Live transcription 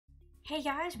Hey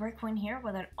guys, BrickQueen here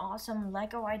with an awesome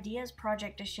LEGO Ideas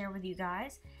project to share with you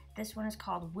guys. This one is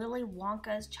called Willy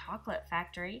Wonka's Chocolate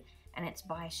Factory, and it's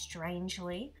by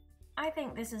Strangely. I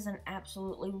think this is an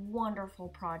absolutely wonderful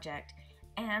project,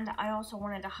 and I also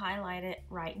wanted to highlight it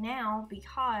right now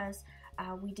because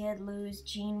we did lose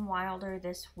Gene Wilder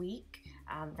this week.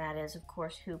 That is, of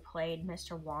course, who played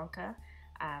Mr. Wonka.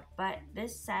 But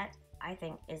this set, I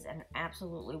think, is an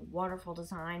absolutely wonderful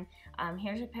design.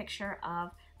 Here's a picture of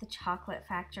the chocolate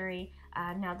factory.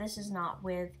 Now this is not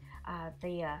with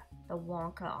the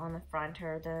Wonka on the front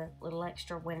or the little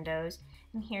extra windows.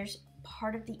 And here's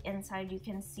part of the inside. You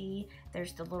can see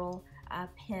there's the little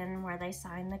pin where they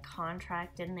sign the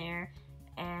contract in there,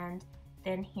 and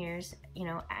then here's,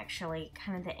 actually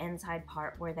kind of the inside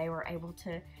part where they were able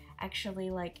to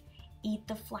actually eat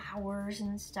the flowers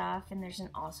and stuff, and there's an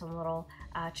awesome little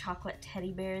chocolate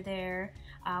teddy bear there.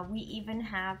 We even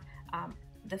have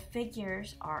the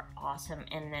figures are awesome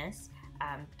in this.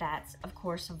 That's of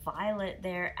course Violet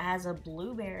there as a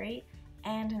blueberry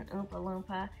and an Oompa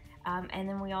Loompa, and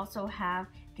then we also have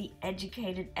the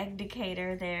educated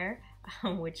educator there,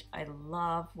 which I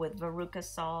love, with Veruca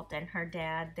Salt and her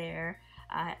dad there.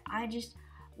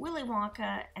 Willy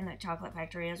Wonka and the Chocolate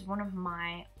Factory is one of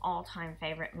my all-time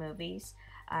favorite movies,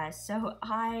 so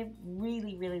I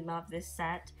really love this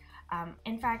set.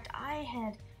 In fact, I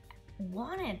had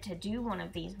wanted to do one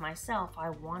of these myself.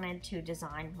 I wanted to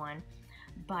design one,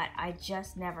 but I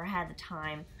just never had the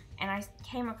time, and I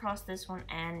came across this one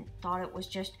and thought it was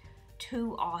just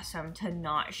too awesome to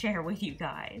not share with you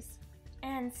guys.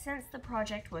 And since the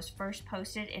project was first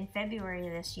posted in February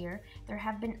of this year, there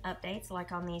have been updates,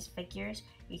 like on these figures.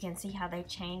 You can see how they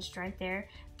changed right there.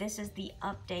 This is the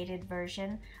updated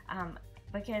version,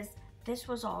 because this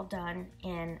was all done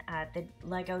in the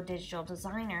LEGO Digital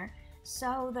Designer,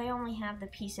 so they only have the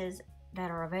pieces that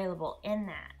are available in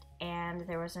that. And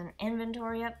there was an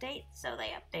inventory update, so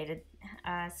they updated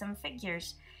some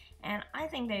figures. And I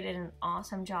think they did an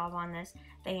awesome job on this.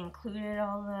 They included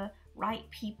all the right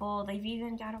people. They've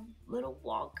even got a little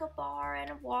Wonka bar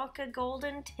and a Wonka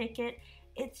golden ticket.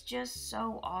 It's just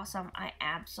so awesome. I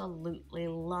absolutely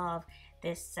love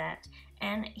this set.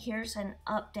 And here's an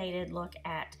updated look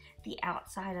at the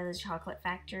outside of the chocolate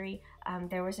factory.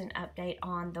 There was an update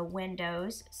on the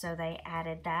windows, so they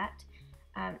added that.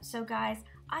 So guys,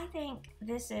 I think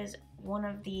this is one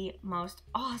of the most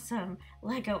awesome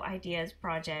LEGO Ideas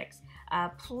projects.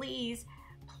 Please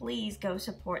go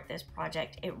support this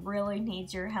project. It really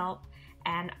needs your help,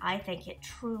 and I think it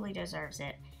truly deserves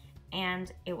it.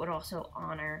 And it would also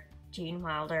honor Gene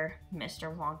Wilder,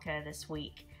 Mr. Wonka, this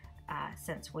week,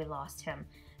 since we lost him.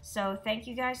 So thank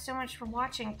you guys so much for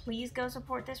watching. Please go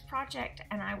support this project,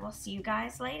 and I will see you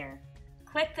guys later.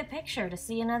 Click the picture to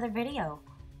see another video,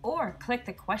 or click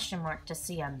the question mark to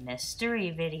see a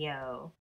mystery video.